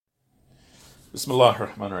بسم الله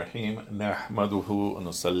الرحمن الرحيم نحمده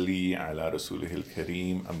ونصلي على رسوله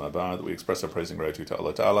الكريم أما بعد. We express our praise and gratitude to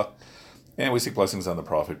Allah Ta'ala, and we seek blessings on the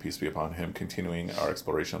Prophet, peace be upon him, continuing our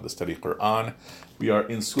exploration of the study Quran. We are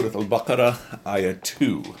in Surah al-Baqarah, Ayah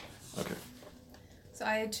 2. Okay. So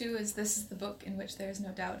Ayah 2 is, "This is the book in which there is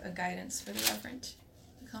no doubt a guidance for the reverent."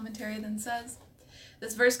 The commentary then says,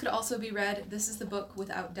 this verse could also be read, "This is the book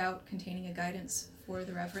without doubt containing a guidance for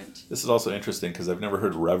the reverent." This is also interesting because I've never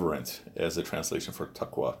heard reverent as a translation for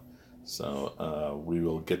taqwa. So we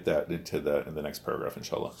will get into that in the next paragraph,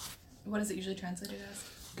 inshallah. What is it usually translated as?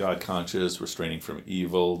 God conscious, restraining from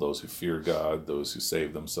evil, those who fear God, those who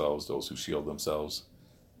save themselves, those who shield themselves.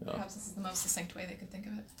 Perhaps this is the most succinct way they could think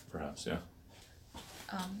of it. Perhaps, yeah.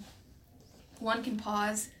 One can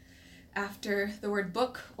pause after the word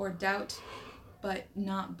book or doubt, but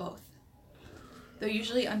not both. Though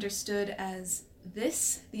usually understood as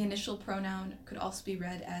this, the initial pronoun could also be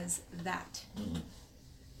read as that. Mm-hmm.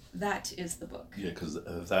 That is the book. Yeah, because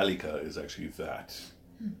dhalika is actually that.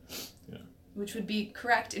 Yeah. Which would be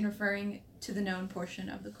correct in referring to the known portion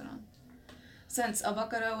of the Quran. Since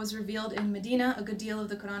al-Baqarah was revealed in Medina, a good deal of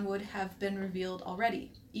the Quran would have been revealed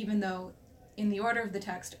already, even though in the order of the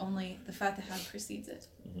text only the Fatiha precedes it.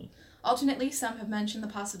 Mm-hmm. Alternately, some have mentioned the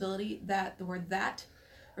possibility that the word that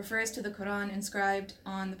refers to the Quran inscribed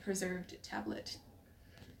on the preserved tablet.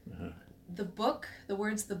 Uh-huh. The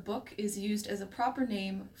words the book is used as a proper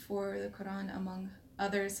name for the Quran among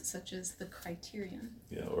others, such as the Criterion.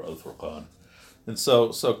 Yeah, or al-Furqan. And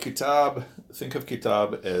so kitab, think of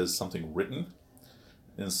kitab as something written.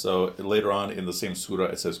 And so later on in the same surah,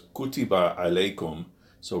 it says, kutiba alaykum,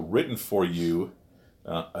 so written for you.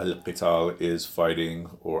 Al-qital is fighting,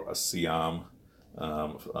 or as-siyam,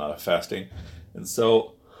 fasting. And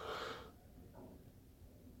so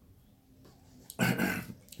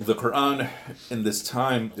the Quran in this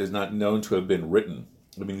time is not known to have been written.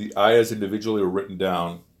 I mean, the ayahs individually were written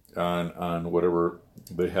down on whatever,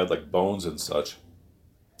 they had like bones and such,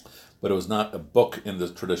 but it was not a book in the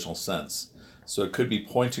traditional sense. So it could be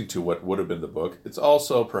pointing to what would have been the book. It's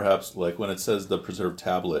also perhaps like when it says the preserved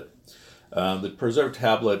tablet. The preserved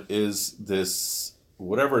tablet is this,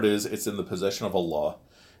 whatever it is, it's in the possession of Allah.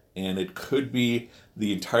 And it could be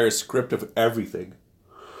the entire script of everything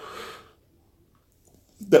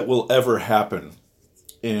that will ever happen.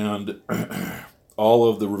 And all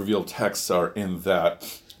of the revealed texts are in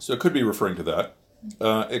that. So it could be referring to that.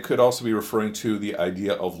 It could also be referring to the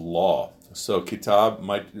idea of law. So kitab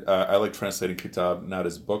I like translating kitab not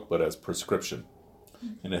as book, but as prescription.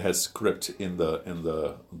 And it has script in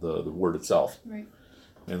the word itself. Right.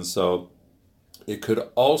 And so it could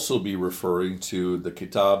also be referring to the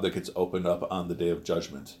kitab that gets opened up on the day of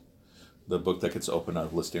judgment. The book that gets opened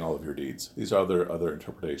up listing all of your deeds. These are other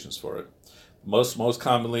interpretations for it. Most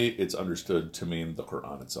commonly, it's understood to mean the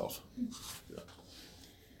Quran itself. Yeah.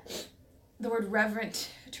 The word reverent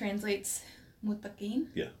translates muttaqin,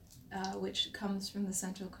 yeah. Which comes from the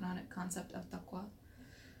central Quranic concept of taqwa,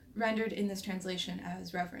 rendered in this translation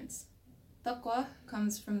as reverence. Taqwa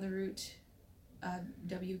comes from the root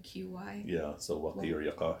WQY. Yeah, so waqi or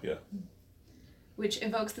yaqa, yeah. Which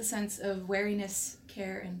evokes the sense of wariness,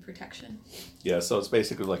 care, and protection. Yeah, so it's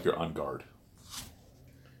basically like you're on guard.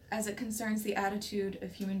 As it concerns the attitude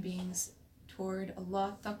of human beings toward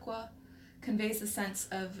Allah, taqwa conveys the sense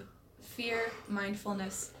of fear,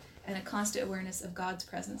 mindfulness, and a constant awareness of God's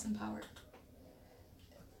presence and power.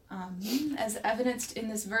 As evidenced in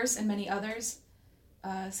this verse and many others,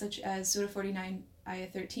 such as Surah 49, Ayah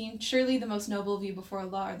 13, surely the most noble of you before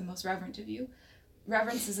Allah are the most reverent of you.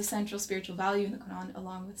 Reverence is a central spiritual value in the Quran,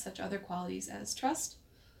 along with such other qualities as trust,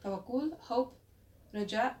 tawakkul, hope,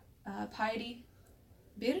 raja, piety,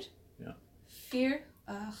 bir, yeah. Fear,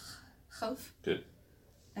 khawf, good,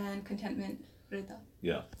 and contentment, rida.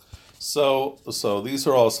 Yeah. So these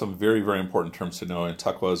are all some very, very important terms to know, and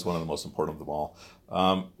taqwa is one of the most important of them all.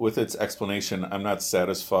 With its explanation, I'm not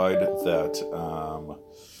satisfied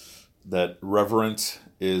that reverent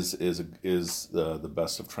is the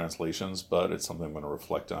best of translations, but it's something I'm going to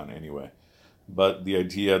reflect on anyway. But the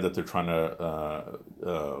idea that they're trying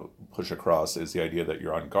to push across is the idea that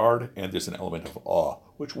you're on guard, and there's an element of awe,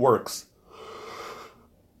 which works.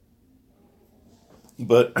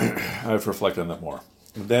 But I have to reflect on that more.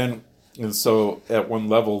 And so at one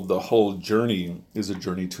level, the whole journey is a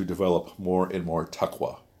journey to develop more and more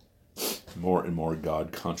taqwa, more and more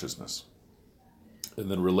God consciousness.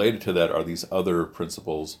 And then related to that are these other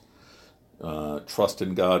principles, trust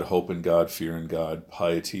in God, hope in God, fear in God,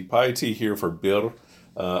 piety. Piety here for bir,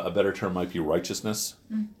 a better term might be righteousness.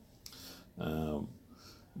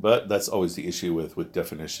 But that's always the issue with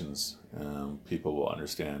definitions. People will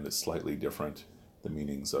understand it's slightly different, the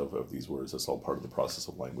meanings of these words. That's all part of the process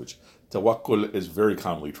of language. Tawakkul is very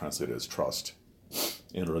commonly translated as trust.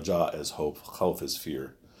 And raja as hope. Khawf is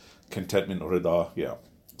fear. Contentment, rida, yeah.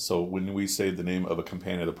 So when we say the name of a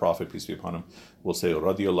companion of the Prophet, peace be upon him, we'll say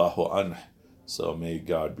radiyallahu anh. So may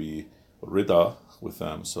God be rida with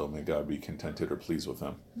them. So may God be contented or pleased with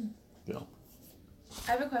them. Yeah.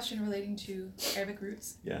 I have a question relating to Arabic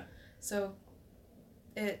roots. Yeah. So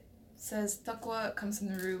it says taqwa comes from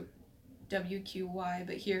the root WQY,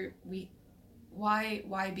 but here why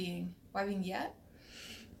being yet?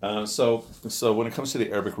 So when it comes to the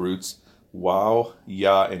Arabic roots, waw,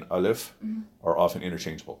 ya, and alif are often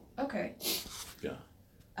interchangeable. Okay. Yeah.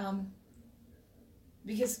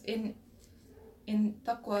 Because in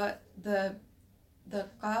taqwa the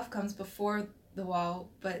qaf comes before the waw,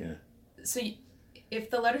 but so if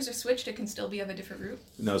the letters are switched, it can still be of a different root.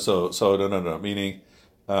 No. So no. Meaning,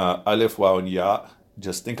 alif, waw, and ya.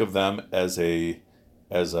 Just think of them as a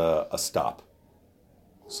stop.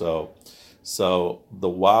 So the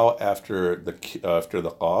waw after the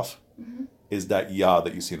qaf is that ya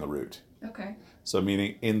that you see in the root. Okay. So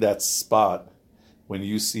meaning in that spot, when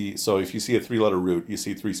you see, so if you see a 3-letter root, you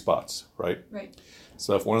see 3 spots, right? Right.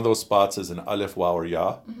 So if one of those spots is an alif, waw, or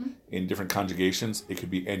ya, in different conjugations, it could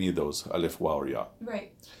be any of those alif, waw, or ya.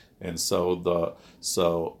 Right. And so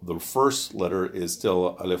the first letter is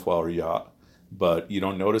still alif, waw, or ya, but you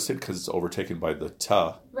don't notice it because it's overtaken by the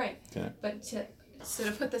ta. Right. Okay. But to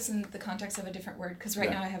put this in the context of a different word, because right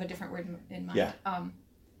now I have a different word in mind. Yeah.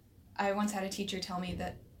 I once had a teacher tell me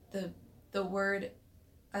that the word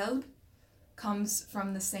qalb comes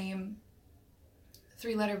from the same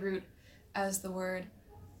 3-letter root as the word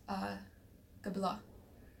qibla.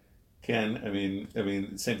 I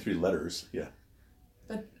mean, same 3 letters, yeah.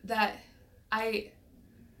 But that I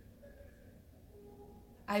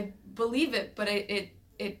believe it, but it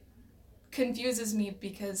confuses me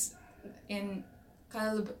because in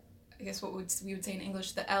qalb, I guess what we would say in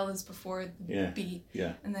English, the L is before the B,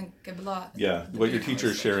 and then qibla. Yeah, what your teacher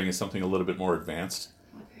is sharing is something a little bit more advanced.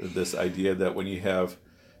 Okay. This idea that when you have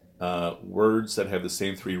words that have the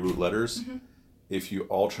same 3 root letters, if you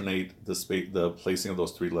alternate the placing of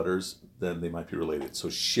those 3 letters, then they might be related. So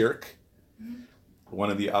shirk, one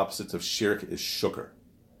of the opposites of shirk is shukr.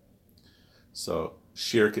 So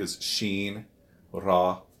shirk is sheen,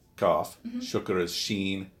 ra, kaf. Shukr is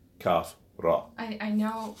sheen, kaf, ra. I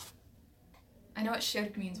know what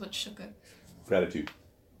shirk means. What's shukr? Gratitude.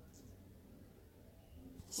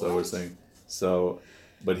 So we're saying,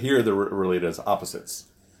 but here they're related as opposites.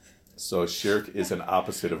 So shirk is an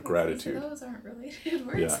opposite of gratitude. So those aren't related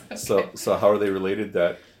words. Yeah. Okay. So how are they related?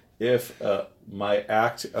 That if my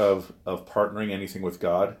act of partnering anything with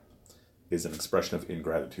God is an expression of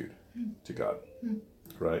ingratitude to God,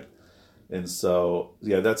 right? And so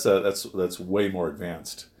that's way more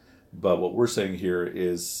advanced. But what we're saying here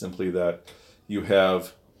is simply that you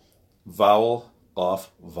have vowel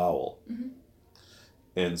off vowel.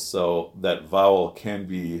 And so that vowel can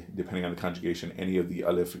be, depending on the conjugation, any of the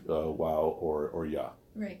alif, waw, or ya.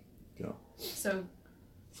 Right. You know? So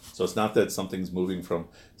it's not that something's moving from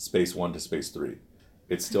space 1 to space 3.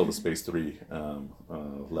 It's still the space 3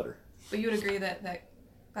 letter. But you would agree that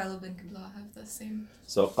qalb and qibla have the same...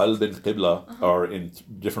 So qalb and qibla are in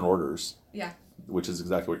different orders. Yeah. Which is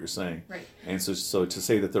exactly what you're saying. Right. And so to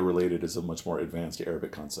say that they're related is a much more advanced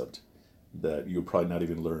Arabic concept that you would probably not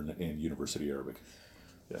even learn in university Arabic.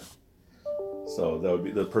 Yeah. So that would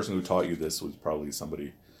be the person who taught you this was probably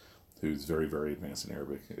somebody who's very, very advanced in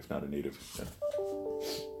Arabic, if not a native. Yeah.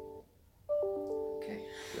 Okay.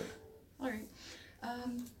 Yeah. All right.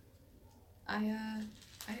 I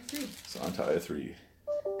have 3. So on to ayah 3.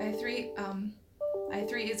 Ayah 3. Ayah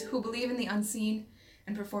 3 is who believe in the unseen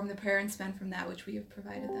and perform the prayer and spend from that which we have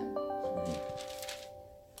provided them.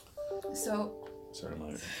 So. Sorry,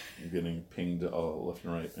 I'm getting pinged all left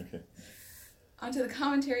and right. Okay. Onto the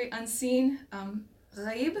commentary, unseen,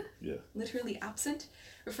 ghaib, literally absent,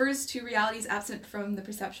 refers to realities absent from the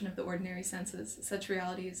perception of the ordinary senses, such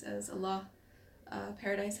realities as Allah,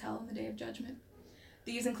 paradise, hell, and the day of judgment.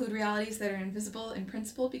 These include realities that are invisible in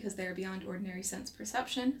principle because they are beyond ordinary sense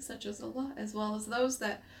perception, such as Allah, as well as those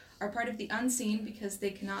that are part of the unseen because they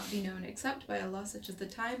cannot be known except by Allah, such as the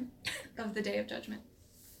time of the day of judgment.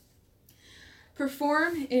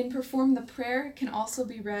 Perform the prayer can also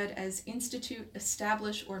be read as institute,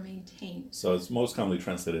 establish, or maintain. So it's most commonly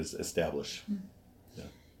translated as establish. Yeah.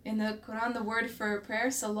 In the Quran, the word for prayer,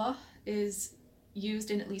 salah, is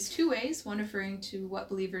used in at least two ways, one referring to what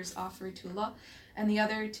believers offer to Allah, and the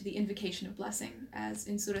other to the invocation of blessing, as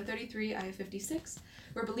in Surah 33, Ayah 56,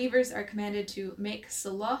 where believers are commanded to make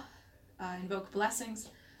salah, invoke blessings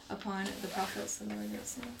upon the Prophet.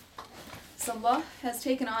 Salah has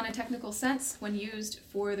taken on a technical sense when used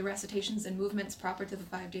for the recitations and movements proper to the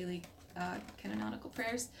 5 daily canonical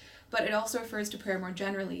prayers, but it also refers to prayer more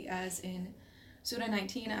generally, as in Surah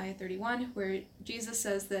 19, Ayah 31, where Jesus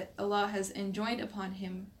says that Allah has enjoined upon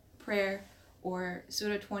him prayer, or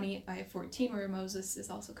Surah 20, Ayah 14, where Moses is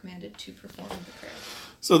also commanded to perform the prayer.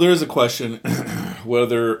 So there is a question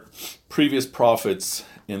whether previous prophets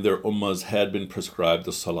in their ummahs had been prescribed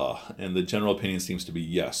the salah, and the general opinion seems to be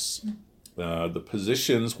yes. The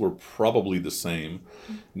positions were probably the same.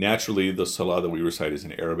 Naturally, the salah that we recite is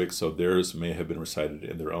in Arabic, so theirs may have been recited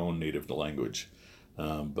in their own native language,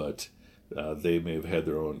 but they may have had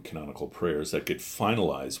their own canonical prayers that get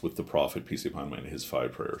finalized with the Prophet, peace be upon him, and his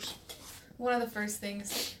 5 prayers. One of the first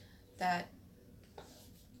things that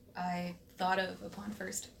I thought of upon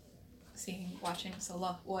first watching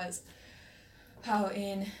Salah was how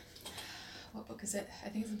in, what book is it? I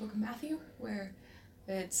think it's the book of Matthew, where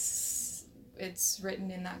it's written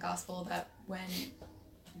in that gospel that when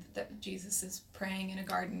Jesus is praying in a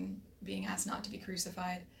garden, being asked not to be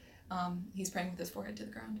crucified, he's praying with his forehead to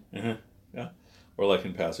the ground. Mm-hmm. Yeah. Or like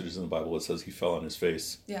in passages in the Bible, it says he fell on his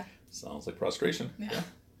face. Yeah. Sounds like prostration. Yeah.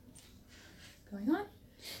 Going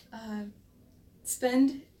on.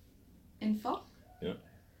 Spend infaq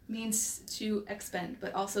means to expend,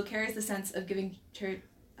 but also carries the sense of giving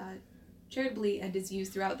charitably, and is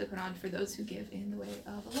used throughout the Quran for those who give in the way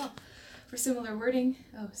of Allah. For similar wording,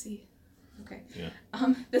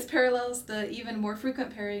 this parallels the even more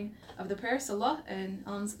frequent pairing of the prayer salah and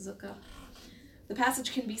alms zakah. The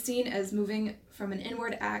passage can be seen as moving from an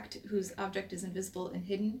inward act whose object is invisible and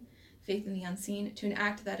hidden, faith in the unseen, to an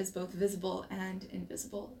act that is both visible and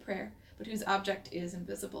invisible, prayer, but whose object is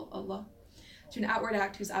invisible, Allah, to an outward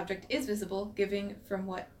act whose object is visible, giving from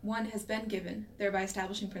what one has been given, thereby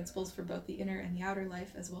establishing principles for both the inner and the outer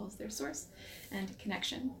life, as well as their source and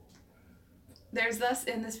connection. There's thus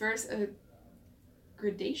in this verse a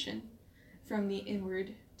gradation from the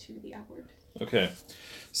inward to the outward. Okay,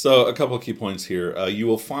 so a couple of key points here. You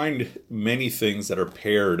will find many things that are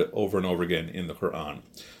paired over and over again in the Quran,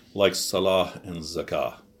 like salah and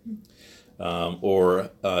zakah,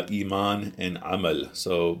 or iman and amal.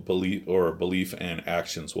 So belief and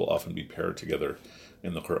actions will often be paired together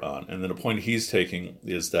in the Quran. And then a point he's taking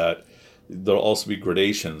is that there'll also be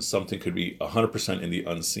gradations. Something could be 100% in the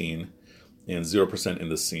unseen and 0% in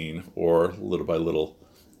the seen, or little by little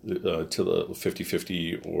to the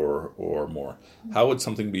 50-50 or more. How would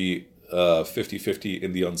something be 50-50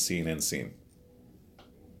 in the unseen and seen?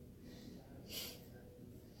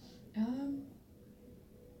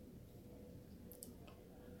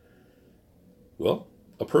 Well,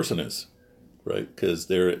 a person is, right? Because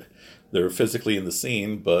they're physically in the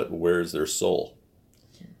seen, but where's their soul?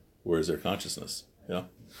 Where's their consciousness? Yeah.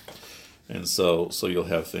 And so you'll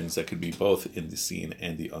have things that could be both in the seen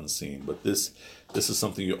and the unseen. But this is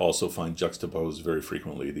something you also find juxtaposed very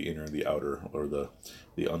frequently, the inner and the outer, or the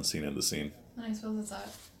unseen and the seen. And I suppose it's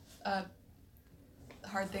a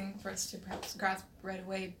hard thing for us to perhaps grasp right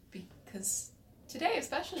away, because today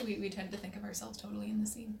especially we tend to think of ourselves totally in the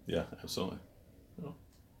seen. Yeah, absolutely. Oh.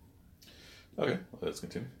 Okay, well, let's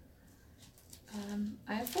continue.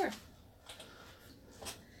 I have 4.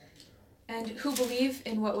 And who believe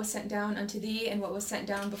in what was sent down unto thee, and what was sent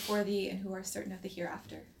down before thee, and who are certain of the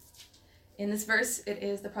hereafter. In this verse, it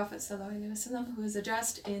is the Prophet ﷺ who is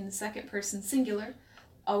addressed in the second person singular,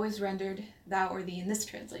 always rendered thou or thee in this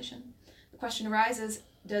translation. The question arises,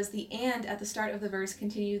 does the and at the start of the verse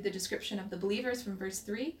continue the description of the believers from verse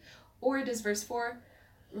 3, or does verse 4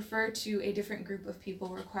 refer to a different group of people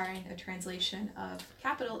requiring a translation of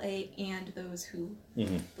capital A and those who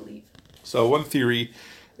believe? So one theory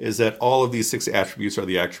is that all of these 6 attributes are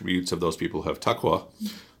the attributes of those people who have taqwa,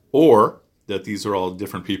 or that these are all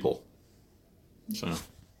different people.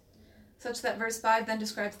 Such that verse 5 then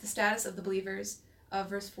describes the status of the believers of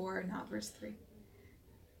verse 4, not verse 3.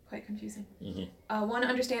 Quite confusing. One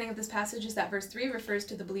understanding of this passage is that verse 3 refers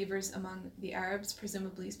to the believers among the Arabs,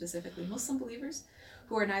 presumably specifically Muslim believers,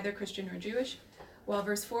 who are neither Christian nor Jewish, while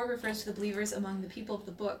verse 4 refers to the believers among the people of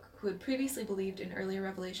the book who had previously believed in earlier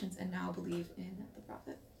revelations and now believe in the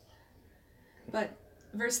Prophet. But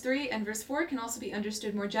verse 3 and verse 4 can also be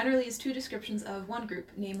understood more generally as 2 descriptions of one group,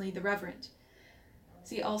 namely the reverent.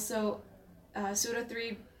 See also Surah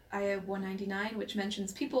 3, Ayah 199, which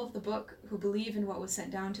mentions people of the book who believe in what was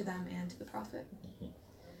sent down to them and to the Prophet.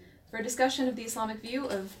 For a discussion of the Islamic view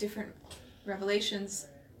of different Revelations,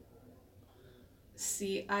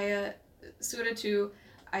 see Ayah Surah 2,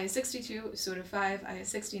 Ayah 62, Surah 5, Ayah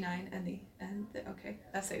 69, and the okay,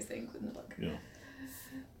 essays they include in the book. Yeah.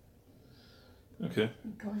 Okay.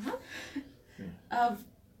 Going on. Of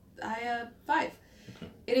Ayah 5.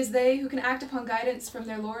 Okay. It is they who can act upon guidance from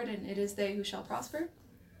their Lord, and it is they who shall prosper.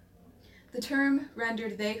 The term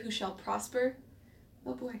rendered they who shall prosper,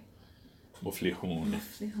 oh boy, Muflihun.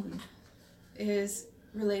 muflihun, is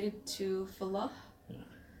related to falah,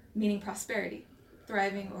 meaning prosperity,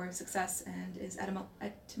 thriving, or success, and is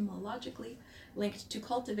etymologically linked to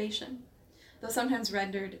cultivation. Though sometimes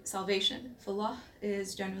rendered salvation, falah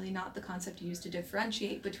is generally not the concept used to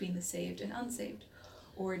differentiate between the saved and unsaved,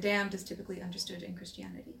 or damned is typically understood in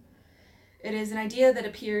Christianity. It is an idea that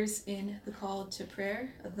appears in the call to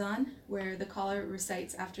prayer, adhan, where the caller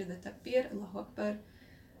recites after the takbir, Allahu Akbar,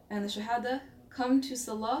 and the shahada, come to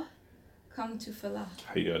salah, come to falah.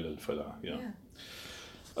 Hayya al-falah. Yeah.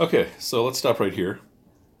 Okay, so let's stop right here.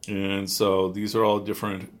 And so these are all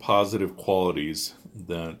different positive qualities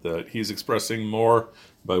that he's expressing more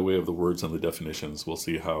by way of the words and the definitions. We'll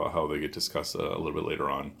see how they get discussed a little bit later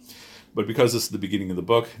on. But because this is the beginning of the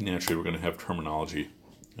book, naturally we're going to have terminology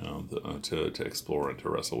to explore and to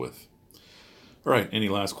wrestle with. All right, any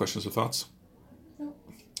last questions or thoughts? No.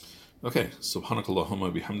 Okay,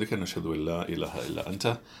 subhanakallahumma bihamdika nashhadu an la ilaha illa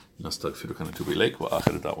anta nastaghfiruka wa natubu ilayk wa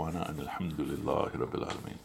akhiru da'wana anil hamdulillahi rabbil alamin.